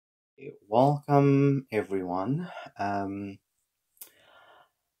Welcome everyone. My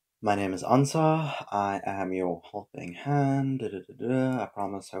name is Ansar. I am your helping hand. I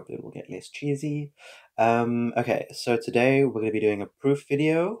promise, hopefully it will get less cheesy. Okay, so today we're going to be doing a proof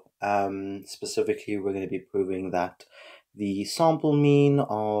video. Specifically, we're going to be proving that the sample mean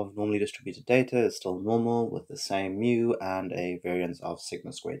of normally distributed data is still normal with the same mu and a variance of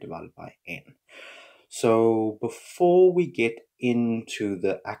sigma squared divided by n. So before we get into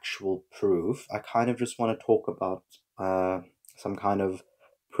the actual proof, I kind of just want to talk about some kind of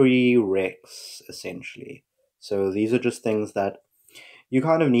prereqs, essentially. So these are just things that you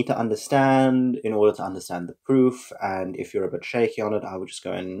kind of need to understand in order to understand the proof, and if you're a bit shaky on it, I would just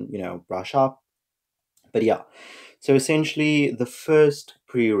go and, brush up. But yeah, so essentially the first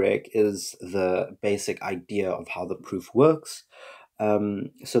prereq is the basic idea of how the proof works.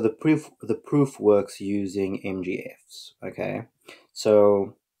 So the proof works using MGFs, okay?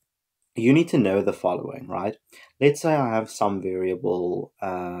 So you need to know the following, right? Let's say I have some variable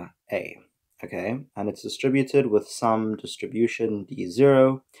A, okay? And it's distributed with some distribution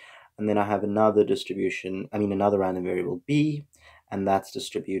D0, and then I have another random variable B, and that's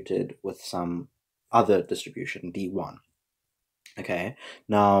distributed with some other distribution D1. Okay,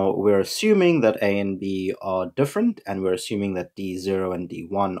 now we're assuming that A and B are different, and we're assuming that D0 and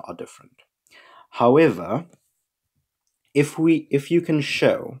D1 are different. However, if you can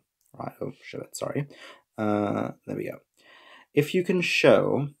show, right, there we go. If you can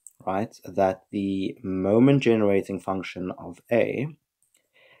show, right, that the moment generating function of A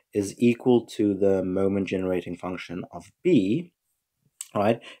is equal to the moment generating function of B,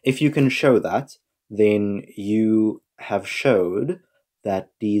 right, if you can show that, then you have showed that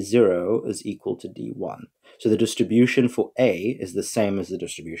D0 is equal to D1. So the distribution for A is the same as the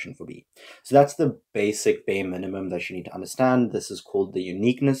distribution for B. So that's the basic bare minimum that you need to understand. This is called the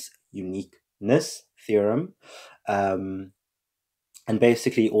uniqueness theorem. And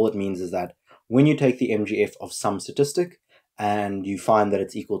basically all it means is that when you take the MGF of some statistic and you find that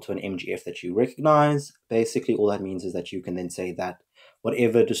it's equal to an MGF that you recognize, basically all that means is that you can then say that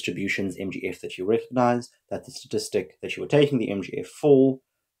whatever distribution's MGF that you recognize, that the statistic that you were taking the MGF for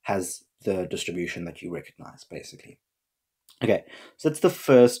has the distribution that you recognize, basically. Okay, so that's the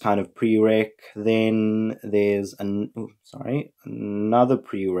first kind of prereq. Then there's another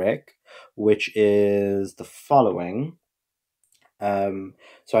prereq, which is the following. So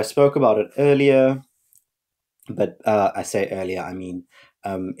I spoke about it earlier, but I say earlier, I mean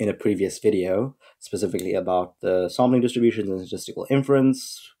in a previous video, specifically about the sampling distributions and statistical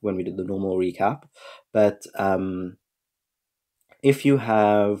inference when we did the normal recap. But if you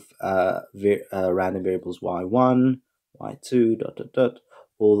have random variables y1, y2, ...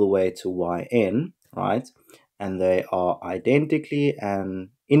 all the way to yn, right, and they are identically and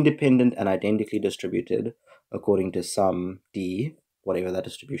independent and identically distributed according to some d, whatever that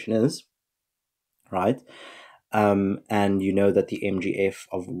distribution is, right? And you know that the MGF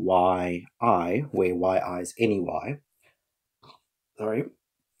of yi, where yi is any y,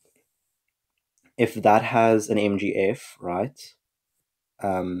 if that has an MGF, right,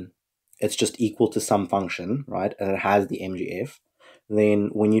 it's just equal to some function, right, and it has the MGF, then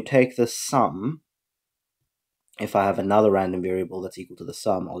when you take the sum, if I have another random variable that's equal to the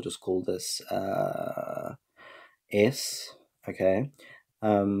sum, I'll just call this S, okay?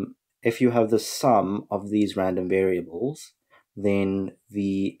 If you have the sum of these random variables, then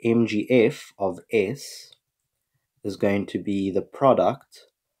the MGF of S is going to be the product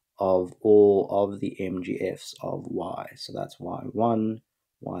of all of the MGFs of Y. So that's Y1,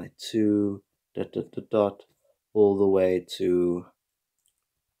 Y2, ... all the way to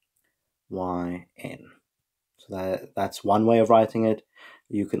Yn. So that's one way of writing it.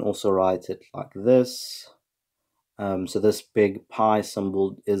 You can also write it like this. So this big pi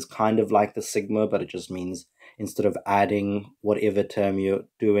symbol is kind of like the sigma, but it just means instead of adding whatever term you're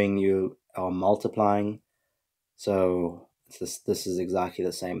doing, you are multiplying. So this is exactly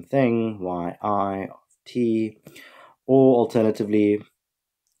the same thing, yi of t, or alternatively,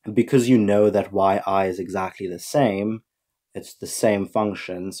 because you know that yi is exactly the same, it's the same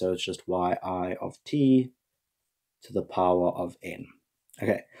function, so it's just yi of t to the power of n.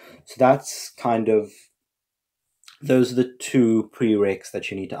 Okay, so that's kind of, those are the two prereqs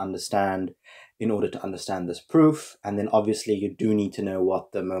that you need to understand in order to understand this proof. And then obviously you do need to know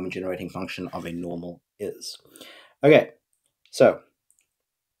what the moment generating function of a normal is. Okay, so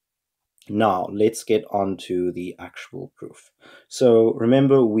now let's get on to the actual proof. So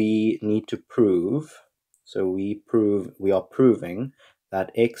remember, we need to prove, we are proving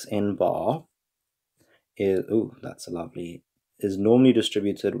that xn bar is, that's a lovely is normally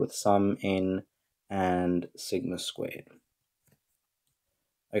distributed with sum n and sigma squared.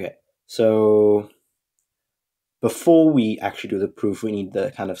 Okay, so before we actually do the proof, we need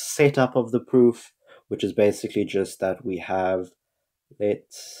the kind of setup of the proof, which is basically just that we have,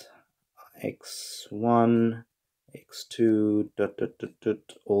 let's x1, x2,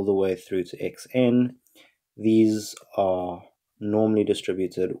 all the way through to xn. These are normally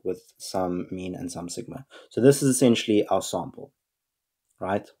distributed with some mean and some sigma. So this is essentially our sample,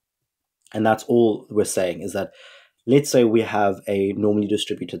 right? And that's all we're saying, is that let's say we have a normally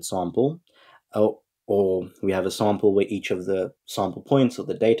distributed sample, or we have a sample where each of the sample points or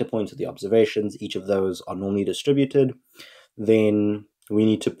the data points or the observations, each of those are normally distributed. Then we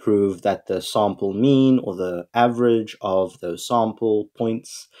need to prove that the sample mean or the average of those sample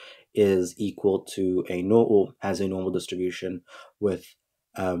points is equal to or has a normal distribution with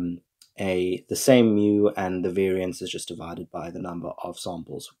the same mu, and the variance is just divided by the number of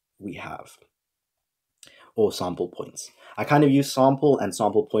samples we have, or sample points. I kind of use sample and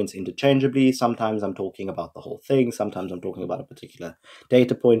sample points interchangeably. Sometimes I'm talking about the whole thing, sometimes I'm talking about a particular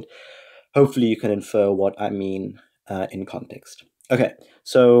data point. Hopefully you can infer what I mean in context. Okay,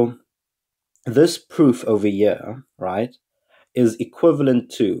 so this proof over here, right, is equivalent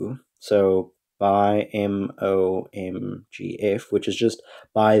to, so by MOMGF, which is just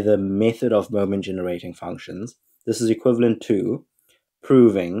by the method of moment generating functions, this is equivalent to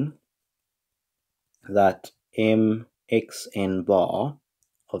proving that mxn bar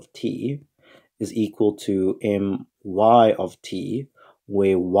of t is equal to my of t,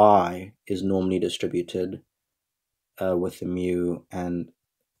 where y is normally distributed with the mu and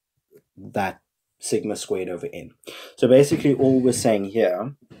that sigma squared over n. So basically all we're saying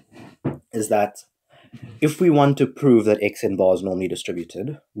here is that if we want to prove that xn bar is normally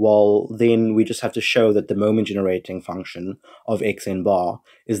distributed, well, then we just have to show that the moment generating function of xn bar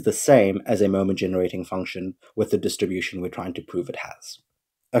is the same as a moment generating function with the distribution we're trying to prove it has.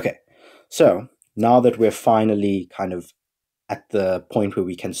 Okay, so now that we're finally kind of at the point where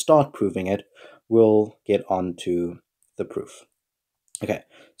we can start proving it, we'll get on to the proof. Okay,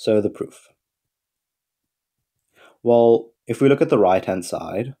 so the proof. Well, if we look at the right-hand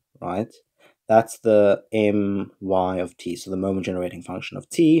side, right, that's the my of t, so the moment generating function of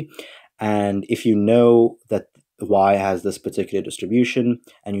t. And if you know that y has this particular distribution,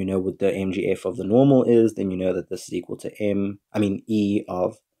 and you know what the MGF of the normal is, then you know that this is equal to E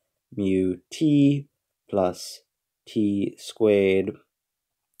of mu t plus t squared.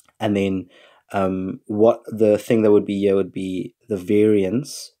 And then what the thing that would be here would be the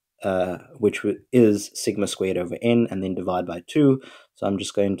variance, which is sigma squared over n, and then divide by 2. So I'm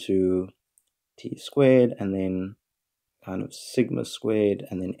just going to t squared and then kind of sigma squared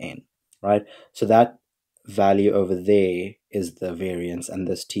and then n, right? So that value over there is the variance, and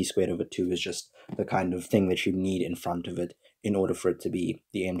this t squared over 2 is just the kind of thing that you need in front of it in order for it to be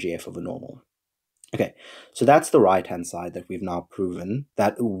the MGF of a normal. Okay, so that's the right-hand side that we've now proven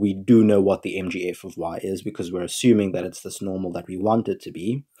that we do know what the MGF of y is, because we're assuming that it's this normal that we want it to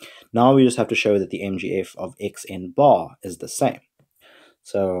be. Now we just have to show that the MGF of xn bar is the same.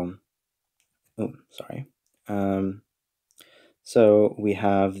 So, so we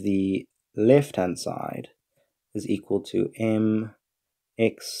have the left-hand side is equal to mxn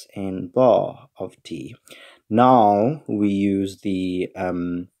bar of t. Now we use the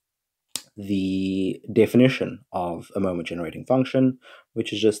definition of a moment generating function,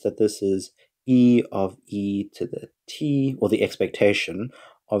 which is just that this is e of e to the t, or the expectation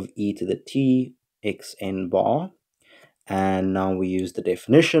of e to the t xn bar. And now we use the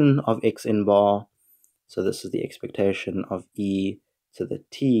definition of xn bar. So this is the expectation of e to the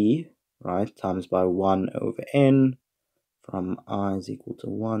t, right, times by 1 over n, from I is equal to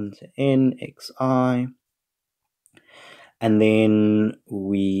 1 to n xi. And then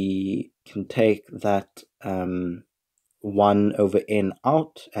we can take that 1 over n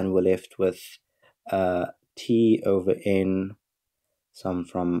out, and we're left with t over n, sum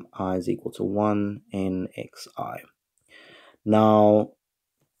from I is equal to 1 n xi. Now,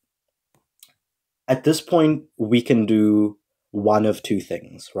 at this point, we can do one of two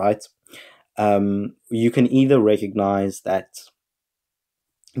things, right? You can either recognize that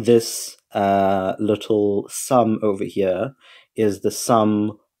this little sum over here is the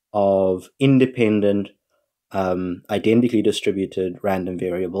sum of independent, identically distributed random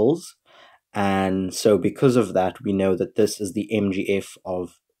variables. And so because of that, we know that this is the MGF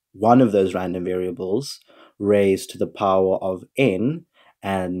of one of those random variables raised to the power of n.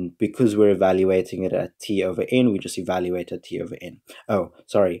 And because we're evaluating it at t over n, we just evaluate at t over n. Oh,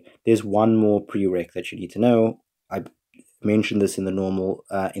 sorry, there's one more prereq that you need to know. mentioned this in the normal,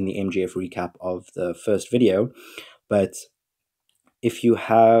 in the MGF recap of the first video, but if you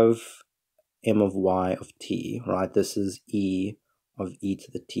have m of y of t, right, this is e of e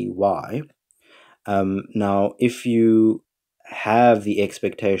to the ty. Now, if you have the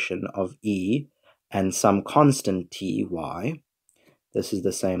expectation of e and some constant ty, this is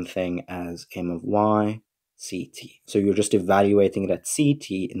the same thing as m of y ct. So you're just evaluating it at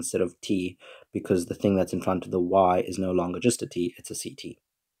ct instead of t, because the thing that's in front of the y is no longer just a t, it's a ct.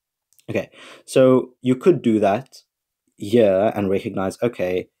 Okay, so you could do that here and recognize,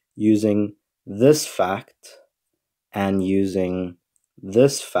 okay, using this fact and using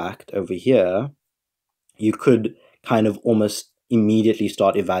this fact over here, you could kind of almost immediately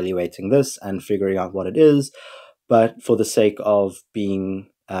start evaluating this and figuring out what it is. But for the sake of being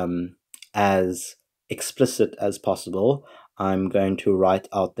as explicit as possible, I'm going to write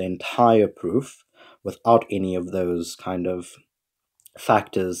out the entire proof without any of those kind of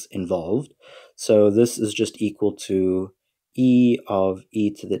factors involved. So this is just equal to e of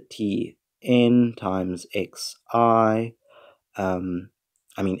e to the t n times xi,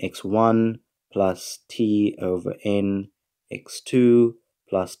 x1 plus t over n x2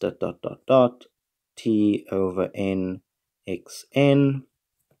 plus dot dot dot dot t over n xn.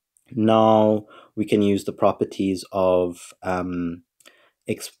 Now we can use the properties of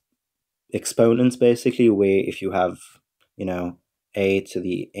exponents, basically, where if you have, a to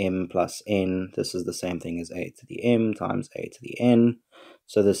the m plus n, this is the same thing as a to the m times a to the n.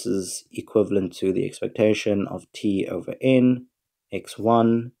 So this is equivalent to the expectation of t over n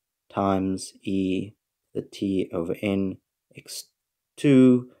x1 times e the t over n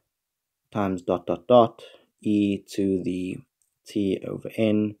x2 times dot dot dot e to the t over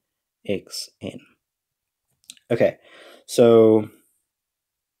n xn. Okay, so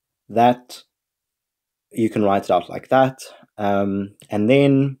that you can write it out like that. And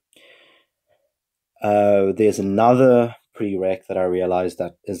then there's another prereq that I realized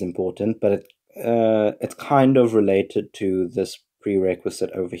that is important, but it's kind of related to this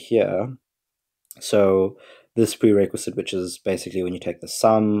prerequisite over here. So this prerequisite, which is basically when you take the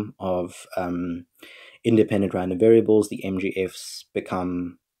sum of independent random variables, the MGFs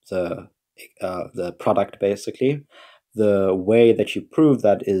become the product, basically. The way that you prove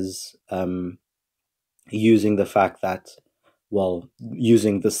that is using the fact that,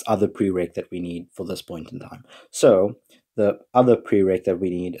 using this other prereq that we need for this point in time. So the other prereq that we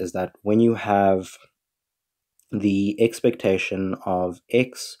need is that when you have the expectation of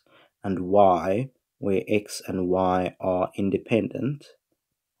x and y, where x and y are independent,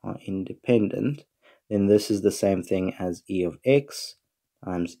 then this is the same thing as e of x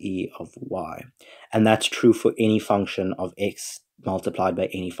times e of y. And that's true for any function of x multiplied by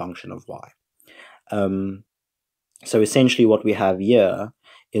any function of y. So essentially what we have here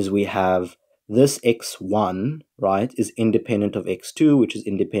is we have this x1, right, is independent of x2, which is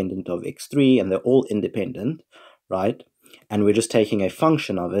independent of x3, and they're all independent, right? And we're just taking a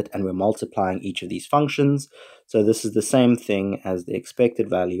function of it, and we're multiplying each of these functions. So this is the same thing as the expected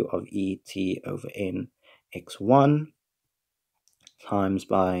value of et over n x1 times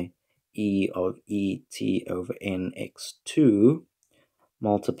by e of et over n x2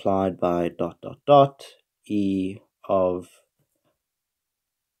 multiplied by dot dot dot e of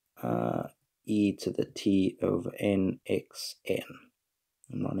e to the t over n xn.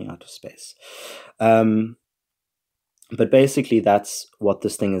 I'm running out of space. But basically that's what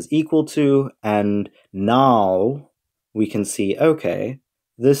this thing is equal to, and now we can see, okay,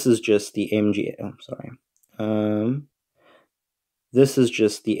 this is just the this is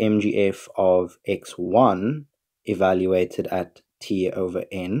just the MGF of x1 evaluated at t over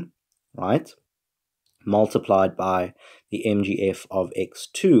n, right? Multiplied by the MGF of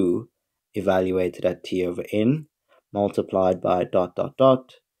x2 evaluated at t over n, multiplied by dot dot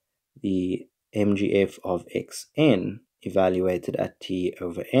dot the MGF of xn evaluated at t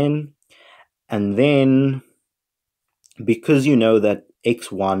over n. And then, because you know that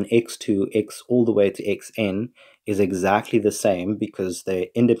x1, x2, x all the way to xn is exactly the same because they're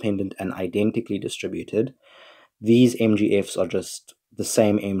independent and identically distributed, these MGFs are just the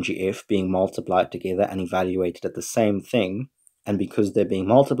same MGF being multiplied together and evaluated at the same thing. And because they're being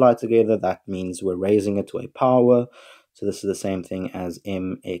multiplied together, that means we're raising it to a power. So this is the same thing as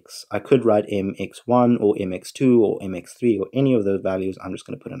mx. I could write mx1 or mx2 or mx3 or any of those values. I'm just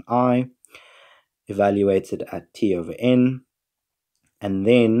going to put an I, evaluated at t over n. And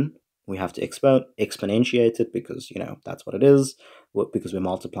then we have to exponentiate it because, that's what it is, because we're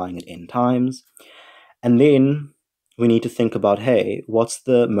multiplying it n times. And then we need to think about, hey, what's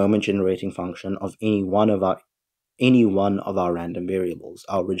the moment generating function of any one of our any one of our random variables,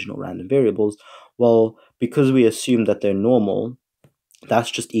 our original random variables, well, because we assume that they're normal,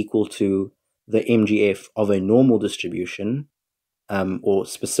 that's just equal to the MGF of a normal distribution, or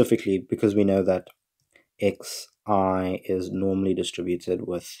specifically because we know that xi is normally distributed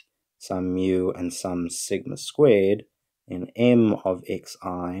with some mu and some sigma squared, and m of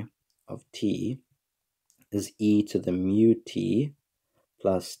xi of t is e to the mu t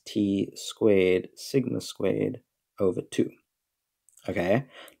plus t squared sigma squared over 2. Okay,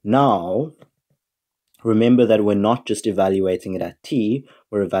 now remember that we're not just evaluating it at t,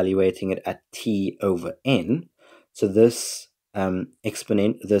 we're evaluating it at t over n. So this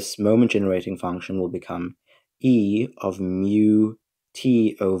this moment generating function will become e of mu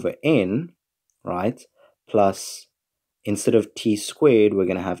t over n, right? Plus, instead of t squared, we're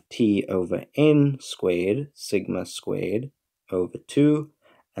going to have t over n squared, sigma squared, over 2,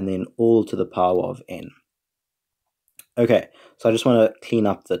 and then all to the power of n. Okay, so I just want to clean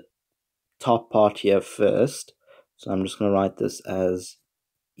up the top part here first. So I'm just going to write this as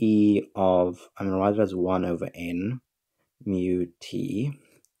e of, I'm going to write it as 1 over n mu t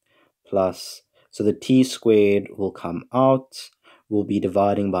plus, so the t squared will come out, we'll be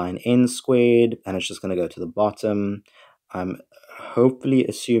dividing by an n squared, and it's just going to go to the bottom. I'm hopefully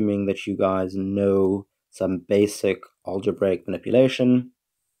assuming that you guys know some basic algebraic manipulation,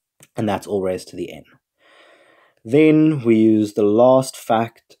 and that's all raised to the n. Then we use the last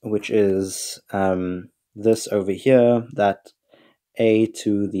fact, which is this over here, that a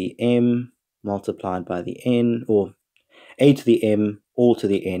to the m multiplied by the n, or a to the m all to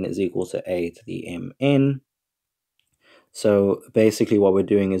the n is equal to a to the mn. So basically what we're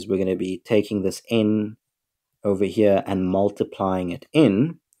doing is we're going to be taking this n over here and multiplying it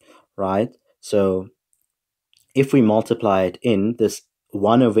in, right? So if we multiply it in, this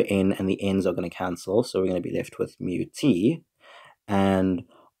 1 over n and the n's are going to cancel, so we're going to be left with mu t, and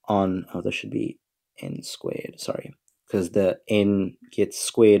on, oh, this should be n squared, sorry, because the n gets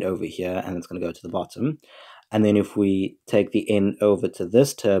squared over here and it's going to go to the bottom. And then if we take the n over to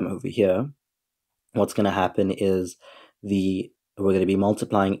this term over here, what's going to happen is we're going to be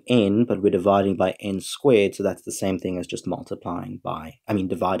multiplying n, but we're dividing by n squared, so that's the same thing as just dividing by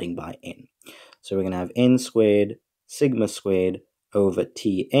n. So we're going to have n squared sigma squared over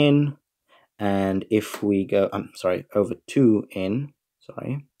tn, and if we go, over 2n,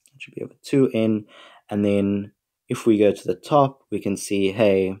 it should be over 2n, and then if we go to the top, we can see,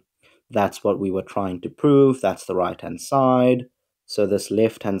 hey, that's what we were trying to prove, that's the right-hand side. So this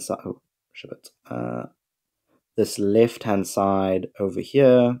left-hand side, this left-hand side over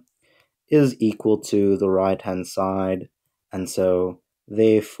here is equal to the right-hand side, and so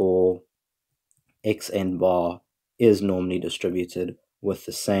therefore xn bar is normally distributed with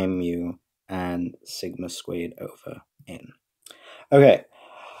the same mu and sigma squared over n. Okay,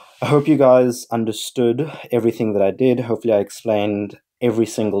 I hope you guys understood everything that I did. Hopefully I explained every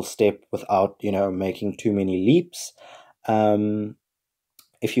single step without, making too many leaps.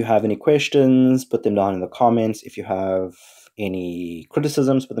 If you have any questions, put them down in the comments. If you have any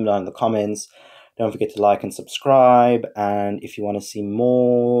criticisms, put them down in the comments. Don't forget to like and subscribe. And if you want to see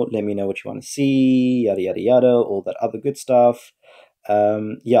more, let me know what you want to see, yada, yada, yada, all that other good stuff.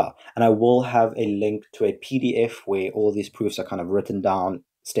 Yeah, and I will have a link to a PDF where all these proofs are kind of written down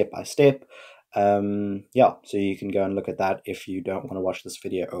step by step. Yeah, so you can go and look at that if you don't want to watch this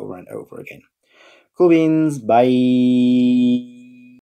video over and over again. Cool beans, bye!